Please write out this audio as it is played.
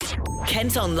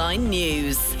Kent Online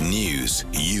News. News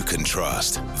you can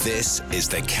trust. This is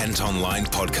the Kent Online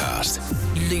Podcast.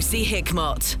 Lucy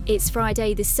Hickmott. It's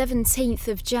Friday the 17th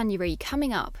of January.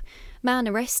 Coming up, man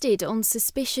arrested on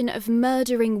suspicion of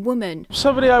murdering woman.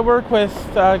 Somebody I work with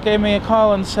gave me a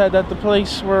call and said that the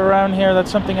police were around here, that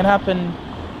something had happened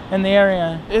in the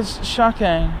area. It's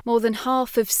shocking. More than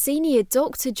half of senior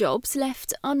doctor jobs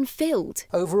left unfilled.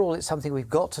 Overall, it's something we've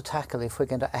got to tackle if we're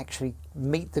going to actually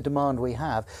meet the demand we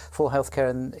have for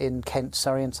healthcare in Kent,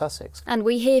 Surrey and Sussex. And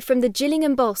we hear from the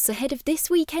Gillingham boss ahead of this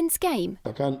weekend's game.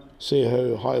 I can't say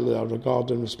how highly I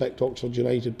regard and respect Oxford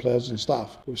United players and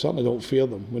staff. We certainly don't fear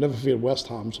them. We never feared West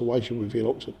Ham, so why should we fear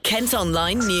Oxford? Kent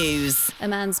Online News. A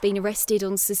man's been arrested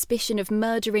on suspicion of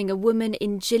murdering a woman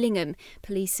in Gillingham.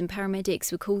 Police and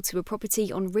paramedics were called to a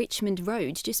property on Richmond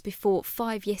Road just before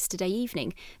 5 yesterday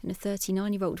evening, and a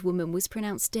 39-year-old woman was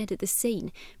pronounced dead at the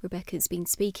scene. Rebecca's been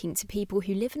speaking to people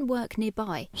who live and work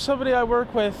nearby. Somebody I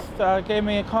work with gave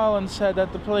me a call and said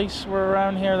that the police were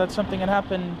around here, that something had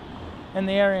happened in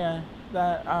the area,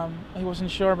 that he wasn't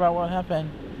sure about what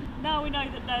happened. Now we know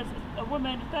that there's a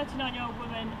woman, a 39-year-old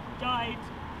woman, died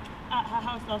at her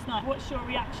house last night. What's your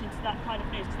reaction to that kind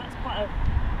of news? Because that's quite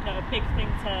a big thing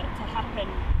to happen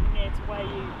near to where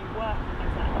you work and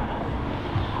things like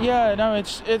that. Yeah, no,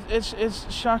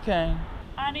 it's shocking.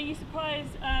 And are you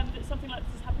surprised that something like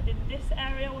this has happened in this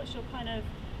area? What's your kind of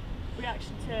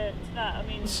reaction to that? I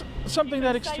mean, something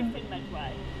that safe in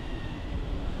Medway?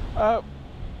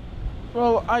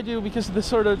 Well, I do because of the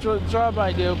sort of job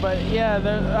I do, but yeah,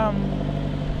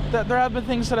 there have been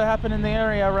things that have happened in the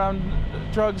area around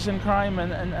drugs and crime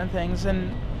and things,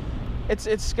 and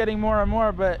it's getting more and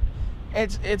more, but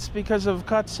it's because of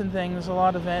cuts and things, a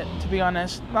lot of it, to be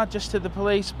honest, not just to the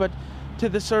police, but to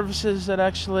the services that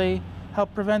actually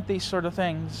help prevent these sort of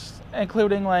things,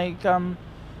 including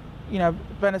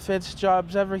benefits,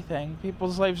 jobs, everything.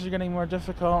 People's lives are getting more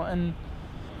difficult, and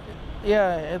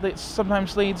yeah, it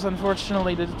sometimes leads,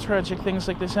 unfortunately, to tragic things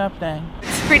like this happening.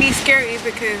 It's pretty scary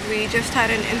because we just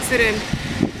had an incident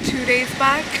 2 days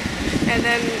back, and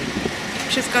then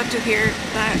just got to hear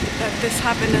that this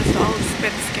happened as well. It's a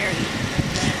bit scary.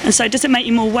 And so does it make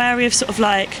you more wary of sort of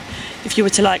like, if you were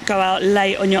to go out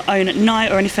late on your own at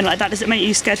night or anything like that, does it make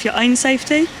you scared for your own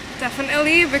safety?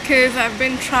 Definitely, because I've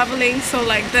been traveling, so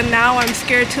then now I'm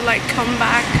scared to come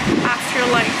back after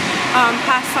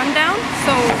past sundown.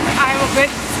 So I'm a bit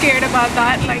scared about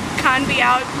that. Can't be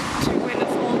out when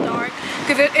it's all dark,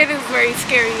 because it is very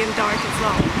scary and dark as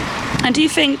well. And do you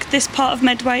think this part of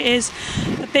Medway is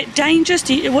a bit dangerous?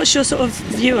 What's your sort of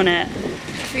view on it?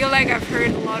 I feel like I've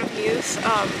heard a lot of news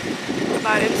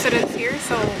about incidents here,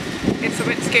 so it's a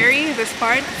bit scary, this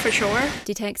part, for sure.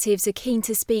 Detectives are keen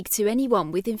to speak to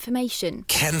anyone with information.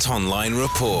 Kent Online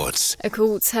reports. A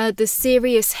court heard the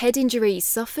serious head injuries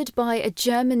suffered by a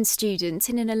German student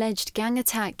in an alleged gang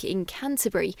attack in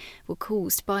Canterbury were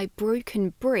caused by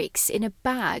broken bricks in a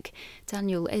bag.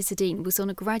 Daniel Ezzedine was on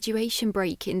a graduation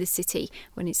break in the city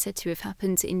when it's said to have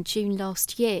happened in June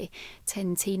last year.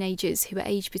 10 teenagers who are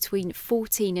aged between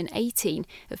 14 and 18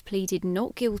 have pleaded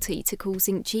not guilty to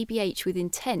causing GBH with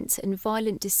intent and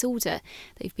violent disorder.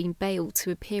 They've been bailed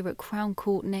to appear at Crown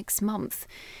Court next month.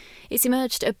 It's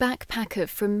emerged a backpacker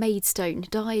from Maidstone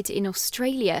died in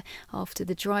Australia after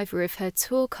the driver of her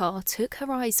tour car took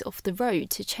her eyes off the road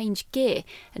to change gear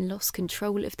and lost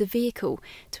control of the vehicle.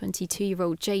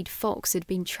 22-year-old Jade Fox had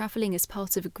been travelling as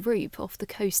part of a group off the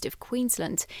coast of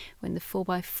Queensland when the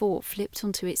 4x4 flipped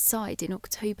onto its side in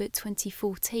October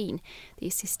 2014. The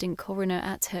assistant coroner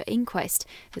at her inquest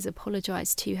has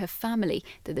apologised to her family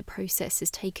that the process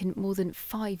has taken more than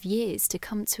 5 years to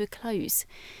come to a close.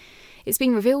 It's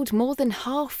been revealed more than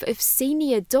half of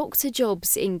senior doctor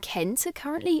jobs in Kent are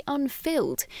currently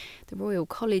unfilled. The Royal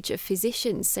College of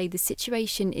Physicians say the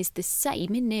situation is the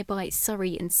same in nearby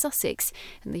Surrey and Sussex,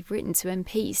 and they've written to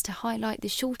MPs to highlight the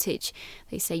shortage.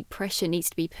 They say pressure needs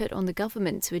to be put on the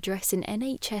government to address an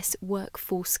NHS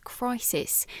workforce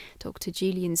crisis. Dr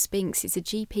Julian Spinks is a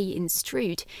GP in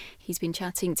Strood. He's been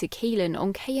chatting to Keelan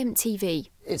on KMTV.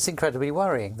 It's incredibly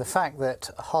worrying. The fact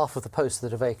that half of the posts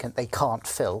that are vacant they can't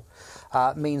fill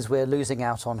means we're losing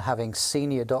out on having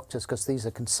senior doctors, because these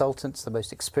are consultants, the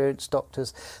most experienced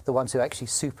doctors, the ones who actually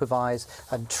supervise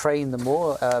and train the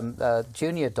more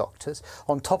junior doctors.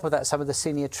 On top of that, some of the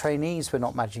senior trainees we're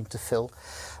not managing to fill.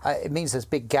 It means there's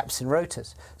big gaps in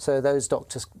rotas. So those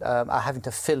doctors are having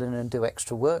to fill in and do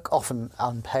extra work, often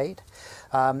unpaid.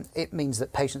 It means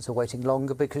that patients are waiting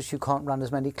longer because you can't run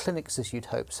as many clinics as you'd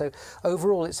hope. So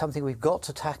overall, it's something we've got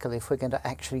to tackle if we're going to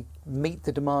actually meet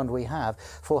the demand we have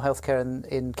for healthcare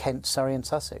in Kent, Surrey and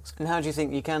Sussex. And how do you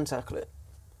think you can tackle it?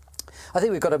 I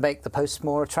think we've got to make the posts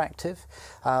more attractive.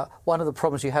 One of the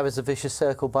problems you have is a vicious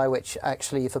circle by which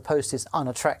actually if a post is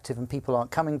unattractive and people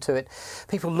aren't coming to it,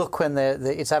 people look when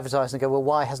it's advertised and go, well,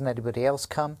 why hasn't anybody else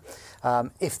come?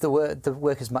 If the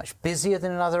work is much busier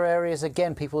than in other areas,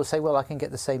 again, people will say, well, I can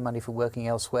get the same money for working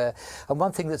elsewhere. And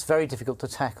one thing that's very difficult to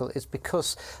tackle is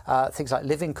because things like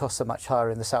living costs are much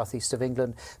higher in the southeast of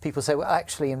England, people say, well,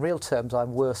 actually, in real terms,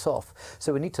 I'm worse off.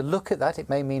 So we need to look at that. It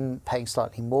may mean paying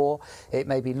slightly more. It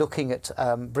may be looking at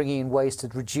bringing in ways to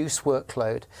reduce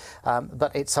workload,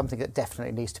 but it's something that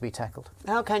definitely needs to be tackled.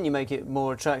 How can you make it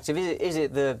more attractive? Is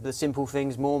it the simple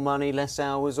things, more money, less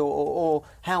hours, or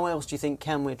how else do you think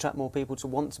can we attract more people to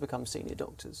want to become senior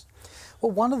doctors?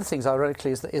 Well, one of the things,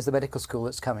 ironically, is the medical school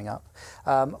that's coming up.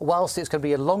 Whilst it's going to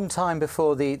be a long time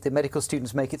before the medical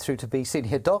students make it through to be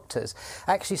senior doctors,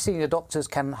 actually senior doctors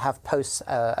can have posts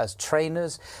as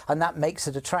trainers, and that makes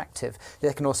it attractive.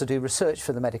 They can also do research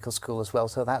for the medical school as well,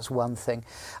 so that's one thing.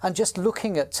 And just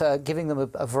looking at giving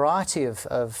them a variety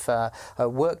of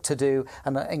work to do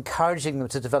and encouraging them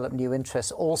to develop new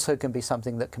interests also can be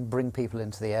something that can bring people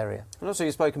into the area. And also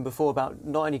you've spoken before about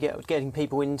not only getting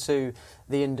people into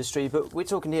the industry, but we're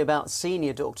talking here about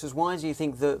senior doctors. Why do you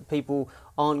think that people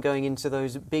aren't going into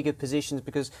those bigger positions?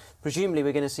 Because presumably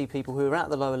we're going to see people who are at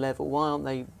the lower level. Why aren't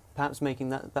they perhaps making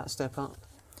that step up?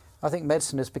 I think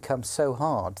medicine has become so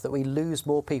hard that we lose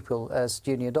more people as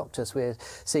junior doctors. We're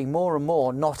seeing more and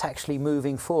more not actually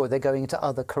moving forward. They're going into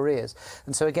other careers.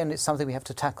 And so, again, it's something we have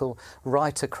to tackle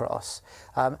right across.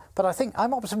 But I think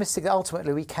I'm optimistic that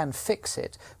ultimately we can fix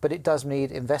it, but it does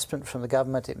need investment from the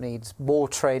government. It needs more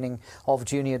training of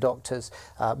junior doctors,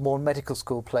 more medical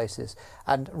school places,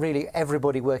 and really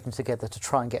everybody working together to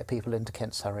try and get people into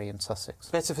Kent, Surrey and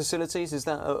Sussex. Better facilities, is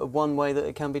that one way that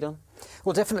it can be done?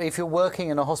 Well, definitely if you're working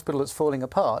in a hospital that's falling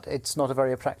apart, it's not a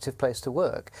very attractive place to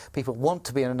work. People want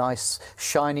to be in a nice,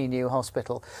 shiny new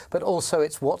hospital, but also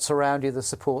it's what's around you, the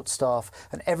support staff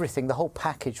and everything. The whole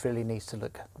package really needs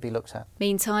to be looked at.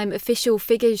 Meantime, official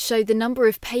figures show the number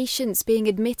of patients being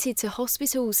admitted to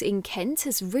hospitals in Kent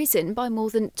has risen by more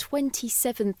than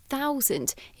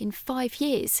 27,000 in 5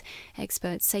 years.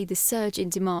 Experts say the surge in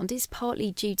demand is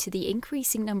partly due to the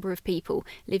increasing number of people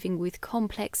living with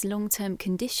complex long-term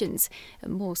conditions,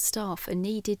 and more staff are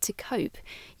needed to cope.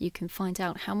 You can find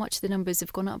out how much the numbers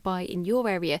have gone up by in your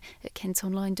area at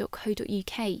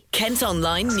kentonline.co.uk. Kent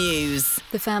Online News.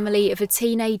 The family of a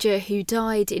teenager who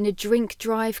died in a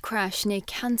drink-drive crash near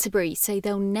Canterbury say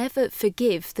they'll never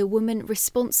forgive the woman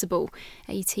responsible.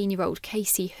 18-year-old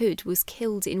Casey Hood was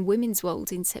killed in Women's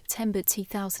World in September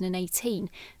 2018,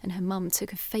 and her mum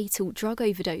took a fatal drug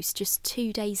overdose just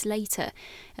 2 days later.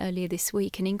 Earlier this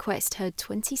week, an inquest heard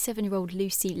 27-year-old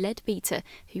Lucy Leadbeater,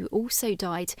 who also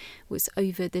died, was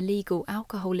over the legal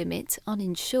alcohol limit,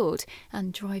 uninsured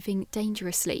and driving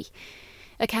dangerously.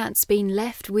 A cat's been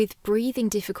left with breathing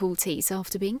difficulties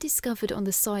after being discovered on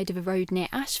the side of a road near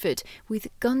Ashford with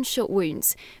gunshot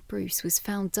wounds. Bruce was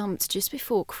found dumped just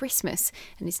before Christmas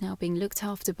and is now being looked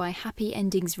after by Happy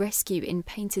Endings Rescue in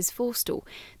Painters Forstall.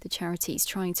 The charity is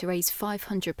trying to raise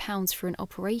 £500 for an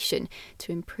operation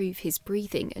to improve his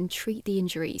breathing and treat the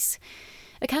injuries.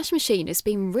 A cash machine has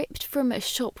been ripped from a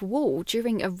shop wall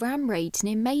during a ram raid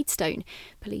near Maidstone.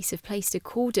 Police have placed a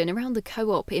cordon around the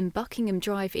Co-op in Buckingham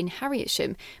Drive in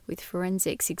Harrietsham, with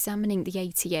forensics examining the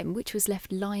ATM which was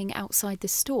left lying outside the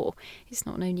store. It's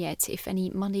not known yet if any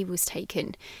money was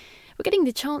taken. We're getting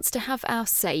the chance to have our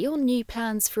say on new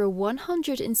plans for a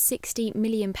 £160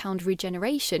 million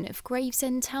regeneration of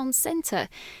Gravesend Town Centre.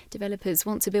 Developers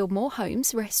want to build more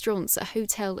homes, restaurants, a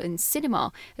hotel and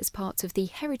cinema as part of the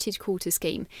Heritage Quarter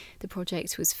scheme. The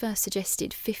project was first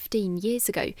suggested 15 years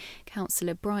ago.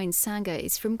 Councillor Brian Sanger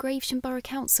is from Gravesham Borough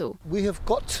Council. We have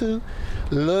got to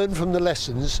learn from the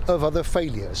lessons of other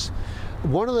failures.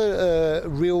 One of the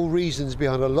real reasons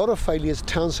behind a lot of failures,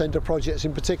 town centre projects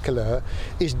in particular,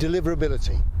 is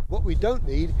deliverability. What we don't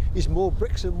need is more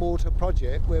bricks and mortar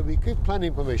project where we give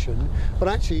planning permission, but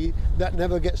actually that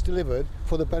never gets delivered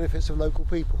for the benefits of local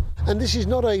people. And this is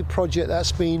not a project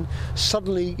that's been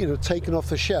suddenly, taken off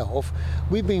the shelf.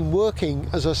 We've been working,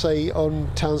 as I say,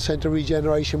 on town centre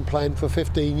regeneration plan for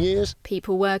 15 years.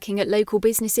 People working at local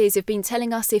businesses have been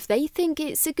telling us if they think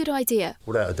it's a good idea.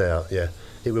 Without a doubt, yeah.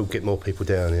 It will get more people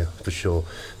down here, for sure.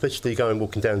 Especially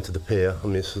walking down to the pier. I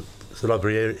mean, it's a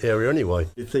lovely area anyway.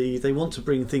 If they want to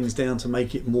bring things down to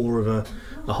make it more of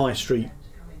a high street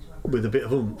with a bit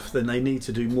of oomph, then they need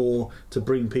to do more to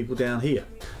bring people down here.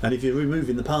 And if you're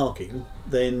removing the parking,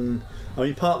 then,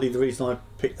 partly the reason I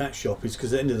picked that shop is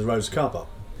because at the end of the road's car park.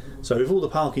 So if all the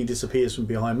parking disappears from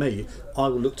behind me, I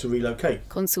will look to relocate.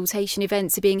 Consultation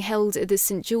events are being held at the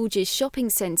St George's Shopping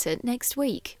Centre next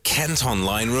week. Kent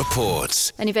Online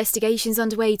reports. An investigation's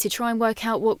underway to try and work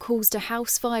out what caused a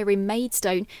house fire in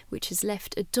Maidstone, which has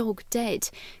left a dog dead.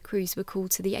 Crews were called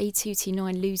to the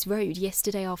A229 Lewes Road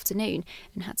yesterday afternoon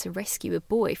and had to rescue a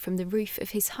boy from the roof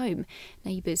of his home.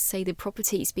 Neighbours say the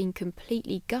property's been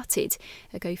completely gutted.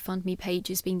 A GoFundMe page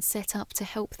has been set up to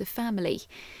help the family.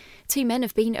 2 men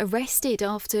have been arrested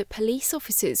after police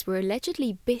officers were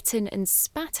allegedly bitten and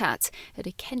spat at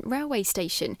a Kent railway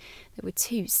station. There were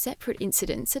 2 separate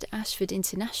incidents at Ashford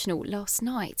International last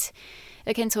night.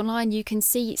 At Kent Online, you can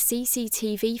see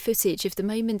CCTV footage of the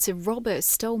moment a robber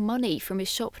stole money from a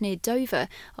shop near Dover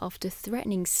after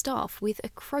threatening staff with a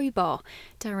crowbar.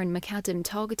 Darren McAdam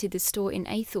targeted the store in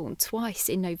Aythorne twice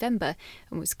in November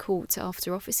and was caught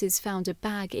after officers found a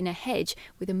bag in a hedge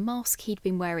with a mask he'd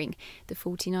been wearing. The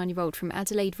 49-year-old from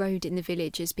Adelaide Road in the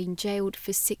village has been jailed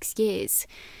for 6 years.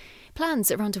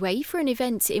 Plans are underway for an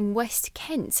event in West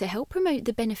Kent to help promote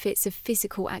the benefits of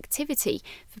physical activity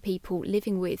for people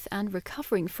living with and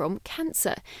recovering from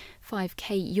cancer.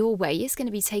 5K Your Way is going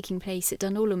to be taking place at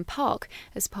Dunollan Park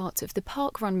as part of the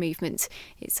Park Run movement.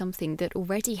 It's something that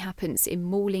already happens in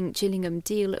Malling, Gillingham,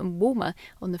 Deal and Walmer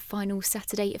on the final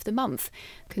Saturday of the month.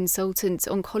 Consultant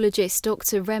oncologist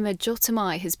Dr Rema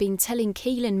Jotamai has been telling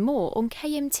Keelan more on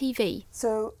KMTV.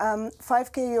 So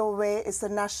 5K Your Way is a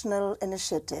national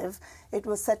initiative. It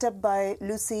was set up by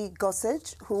Lucy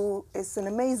Gossage, who is an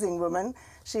amazing woman.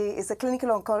 She is a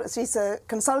she's a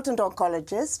consultant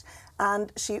oncologist,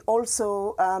 and she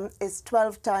also is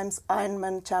 12 times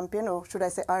Ironman champion, or should I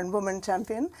say Iron Woman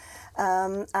champion.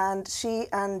 And she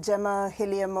and Gemma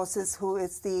Hillier-Moses, who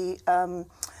is the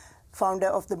founder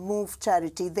of the Move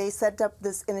charity, they set up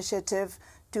this initiative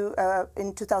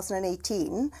in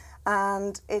 2018,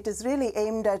 and it is really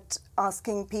aimed at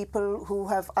asking people who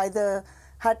have either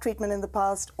had treatment in the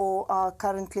past or are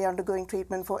currently undergoing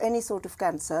treatment for any sort of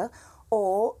cancer,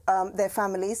 or their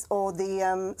families or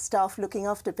the staff looking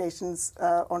after patients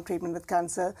on treatment with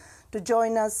cancer, to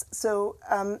join us. So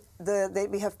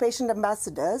we have patient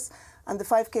ambassadors, and the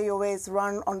 5K Your Way is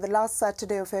run on the last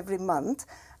Saturday of every month,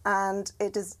 and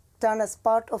it is done as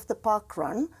part of the Park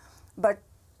Run. But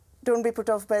don't be put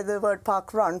off by the word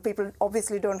Park Run. People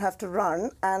obviously don't have to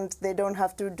run, and they don't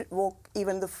have to walk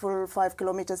even the full 5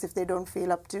 kilometers if they don't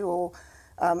feel up to or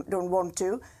don't want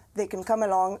to. They can come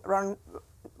along, run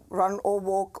or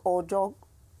walk or jog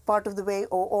part of the way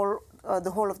or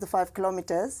the whole of the 5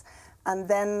 kilometers. And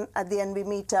then at the end we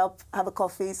meet up, have a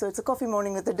coffee. So it's a coffee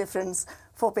morning with a difference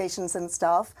for patients and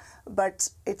staff. But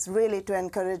it's really to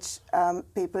encourage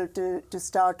people to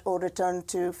start or return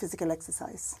to physical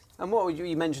exercise. And what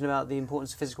you mentioned about the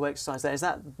importance of physical exercise there, is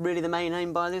that really the main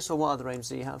aim by this, or what other aims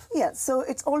do you have? Yeah, so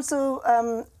it's also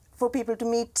for people to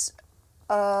meet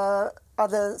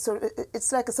so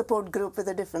it's like a support group with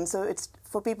a difference. So it's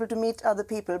for people to meet other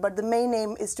people, but the main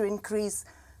aim is to increase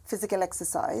physical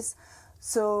exercise.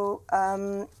 So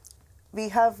we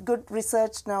have good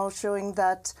research now showing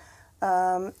that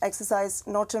exercise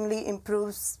not only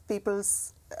improves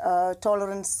people's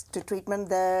tolerance to treatment,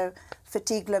 their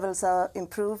fatigue levels are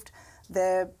improved,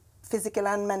 their physical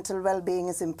and mental well-being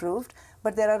is improved.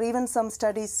 But there are even some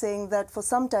studies saying that for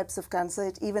some types of cancer,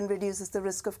 it even reduces the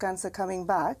risk of cancer coming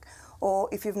back. Or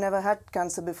if you've never had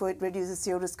cancer before, it reduces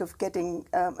your risk of getting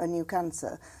a new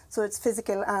cancer. So it's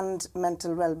physical and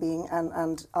mental well-being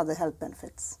and other health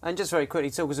benefits. And just very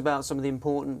quickly, talk us about some of the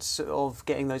importance of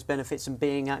getting those benefits and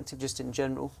being active just in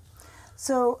general.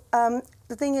 So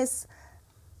the thing is,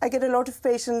 I get a lot of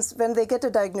patients, when they get a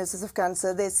diagnosis of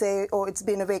cancer, they say, oh, it's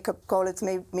been a wake-up call, it's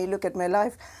made me look at my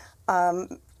life.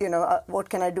 What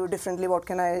can I do differently? What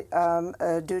can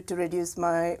I do to reduce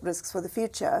my risks for the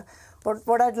future? But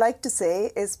what I'd like to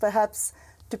say is perhaps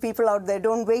to people out there,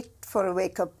 don't wait for a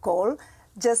wake-up call.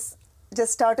 Just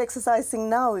start exercising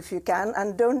now if you can,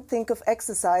 and don't think of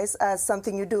exercise as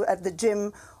something you do at the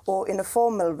gym or in a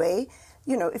formal way.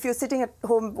 You know, if you're sitting at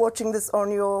home watching this on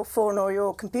your phone or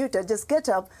your computer, just get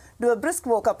up, do a brisk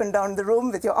walk up and down the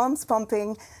room with your arms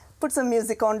pumping, put some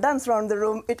music on, dance around the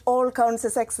room. It all counts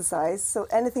as exercise. So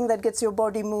anything that gets your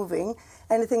body moving,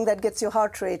 anything that gets your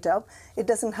heart rate up, it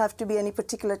doesn't have to be any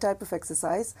particular type of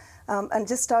exercise. And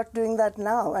just start doing that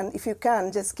now. And if you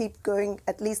can, just keep going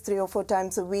at least 3 or 4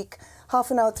 times a week.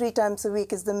 Half an hour, 3 times a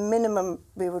week is the minimum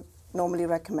we would normally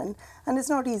recommend. And it's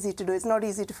not easy to do. It's not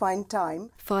easy to find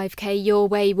time. 5K Your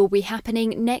Way will be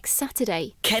happening next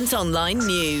Saturday. Kent Online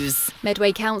News.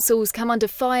 Medway Council's come under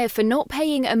fire for not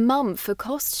paying a mum for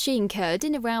costs she incurred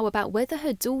in a row about whether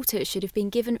her daughter should have been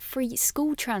given free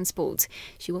school transport.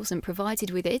 She wasn't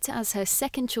provided with it as her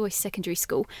second choice secondary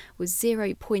school was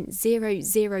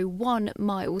 0.001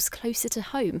 miles closer to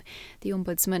home. The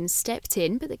Ombudsman stepped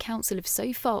in, but the council have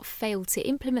so far failed to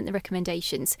implement the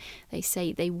recommendations. They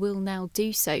say they will now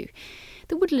do so.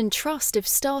 The Woodland Trust have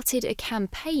started a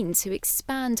campaign to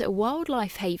expand a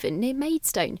wildlife haven near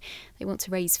Maidstone. They want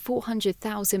to raise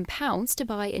 £400,000 to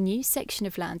buy a new section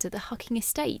of land at the Hucking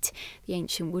Estate. The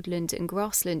ancient woodland and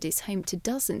grassland is home to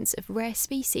dozens of rare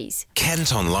species.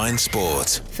 Kent Online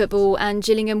Sport. Football, and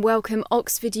Gillingham welcome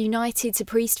Oxford United to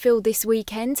Priestfield this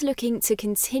weekend, looking to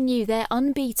continue their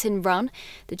unbeaten run.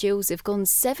 The Gills have gone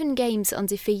 7 games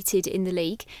undefeated in the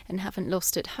league and haven't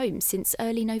lost at home since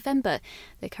early November.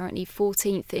 They're currently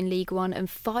 14th in League One and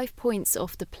 5 points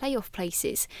off the playoff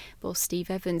places. Boss Steve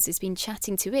Evans has been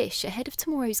chatting to Ish ahead of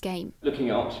tomorrow's game. Looking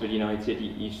at Oxford United,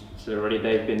 you said already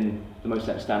they've been the most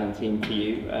outstanding team for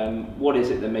you. What is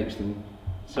it that makes them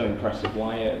so impressive?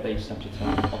 Why are they such a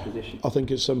tough opposition? I think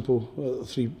it's simple.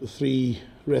 Three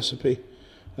recipe,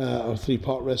 or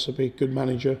 3-part recipe. Good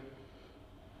manager,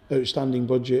 outstanding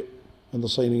budget, and they're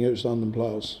signing outstanding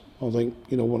players. I think,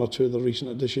 one or two of the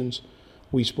recent additions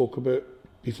we spoke about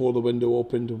before the window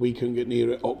opened, we couldn't get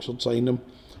near it. Oxford signed them,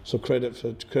 so credit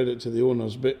to the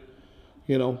owners. But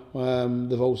they've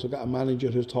also got a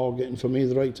manager who's targeting, for me,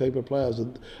 the right type of players.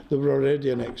 They were already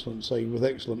an excellent side with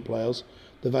excellent players.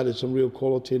 They've added some real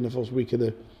quality in the first week of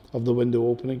the window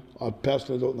opening. I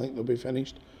personally don't think they'll be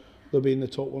finished. They'll be in the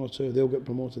top 1 or 2. They'll get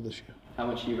promoted this year. How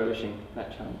much are you relishing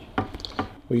that challenge?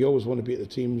 Well, you always want to beat the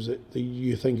teams that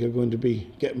you think are going to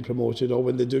be getting promoted, or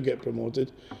when they do get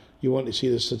promoted, you want to see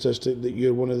the statistic that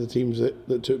you're one of the teams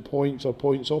that took points or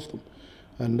points off them.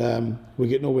 And we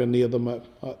get nowhere near them at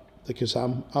the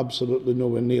Kassam, absolutely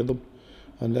nowhere near them.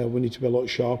 And we need to be a lot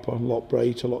sharper, a lot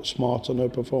brighter, a lot smarter in our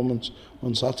performance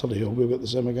on Saturday. Hope we'll get the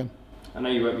same again. I know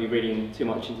you won't be reading too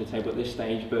much into the table at this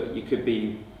stage, but you could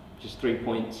be just 3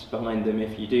 points behind them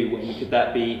if you do win. Could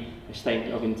that be a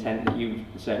statement of intent that you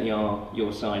certainly are,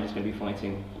 your side is going to be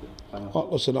fighting?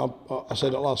 Listen, I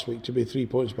said it last week, to be 3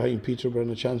 points behind Peterborough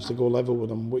and a chance to go level with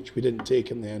them, which we didn't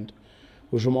take in the end,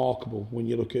 was remarkable. When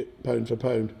you look at pound for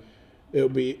pound, it'll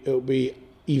be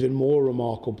even more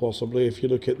remarkable possibly if you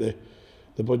look at the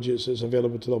budgets that's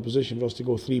available to the opposition. For us to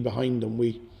go 3 behind them,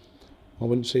 I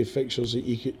wouldn't say fixtures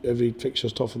that every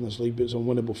fixture's tough in this league, but it's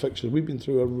unwinnable fixtures. We've been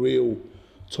through a real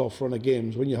tough run of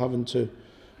games. When you're having to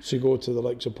go to the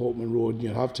likes of Portman Road, and you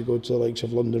have to go to the likes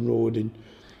of London Road, and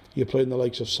you're playing the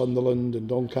likes of Sunderland and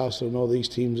Doncaster and all these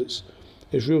teams,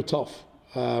 it's real tough.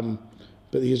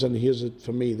 But here's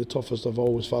for me the toughest of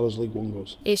all as far as League One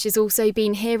goes. Ish has also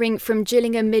been hearing from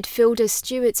Gillingham midfielder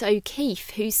Stuart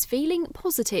O'Keefe, who's feeling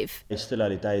positive. It's still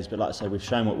early days, but like I say, we've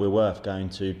shown what we're worth going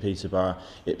to Peterborough,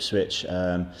 Ipswich,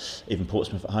 even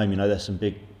Portsmouth at home. There's some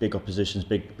big oppositions,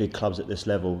 big clubs at this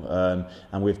level,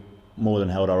 and we've more than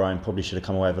held our own. Probably should have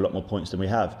come away with a lot more points than we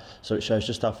have. So it shows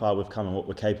just how far we've come and what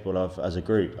we're capable of as a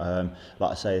group.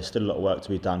 Like I say, there's still a lot of work to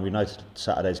be done. We know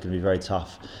Saturday's going to be very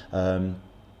tough.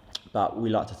 But we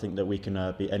like to think that we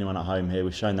can beat anyone at home here.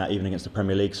 We've shown that even against the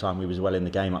Premier League side. We was well in the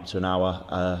game up to an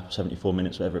hour, 74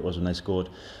 minutes, whatever it was when they scored.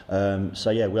 So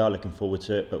yeah, we are looking forward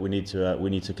to it, but we need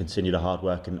to continue the hard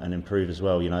work and improve as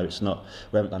well. It's not,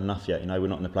 we haven't done enough yet. We're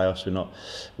not in the playoffs.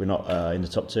 We're not in the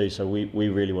top 2. So we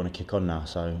really want to kick on now.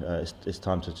 So it's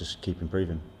time to just keep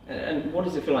improving. And what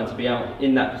does it feel like to be out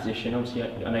in that position? Obviously,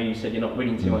 I know you said you're not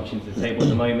reading too much into the table at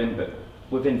the moment, but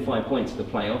within 5 points of the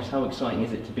playoffs, how exciting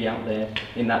is it to be out there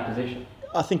in that position?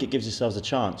 I think it gives yourselves a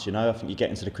chance, I think you get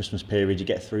into the Christmas period, you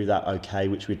get through that okay,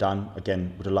 which we've done.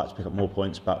 Again, would have liked to pick up more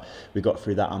points, but we got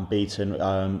through that unbeaten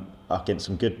against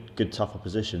some good tough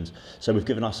oppositions. So we've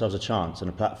given ourselves a chance and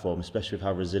a platform, especially with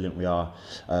how resilient we are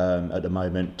at the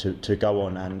moment, to go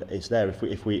on. And it's there.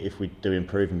 If we do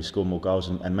improve and we score more goals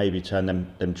and maybe turn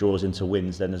them draws into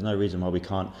wins, then there's no reason why we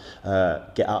can't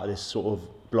get out of this sort of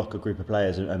block a group of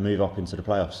players and move up into the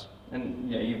playoffs.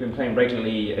 And you've been playing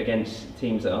regularly against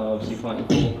teams that are obviously fighting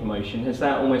for promotion. Has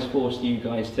that almost forced you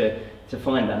guys to to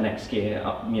find that next gear,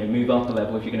 up, move up a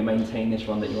level if you're going to maintain this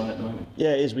run that you're on at the moment? Yeah,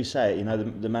 as we say,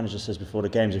 the manager says before the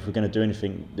games, if we're going to do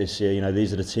anything this year,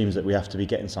 these are the teams that we have to be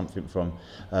getting something from.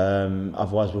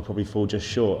 Otherwise, we'll probably fall just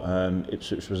short.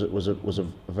 Ipswich was a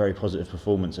very positive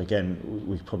performance. Again,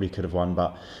 we probably could have won,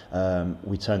 but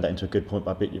we turned that into a good point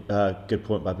by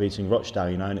beating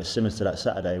Rochdale. And it's similar to that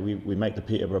Saturday. We make the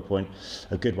Peterborough point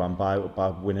a good one by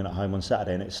winning at home on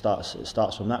Saturday, and it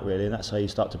starts from that really, and that's how you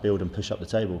start to build and push up the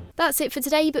table. That's it for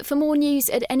today, but for more news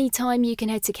at any time you can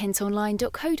head to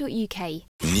kentonline.co.uk.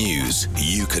 News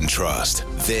you can trust.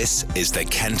 This is the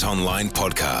Kent Online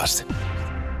Podcast.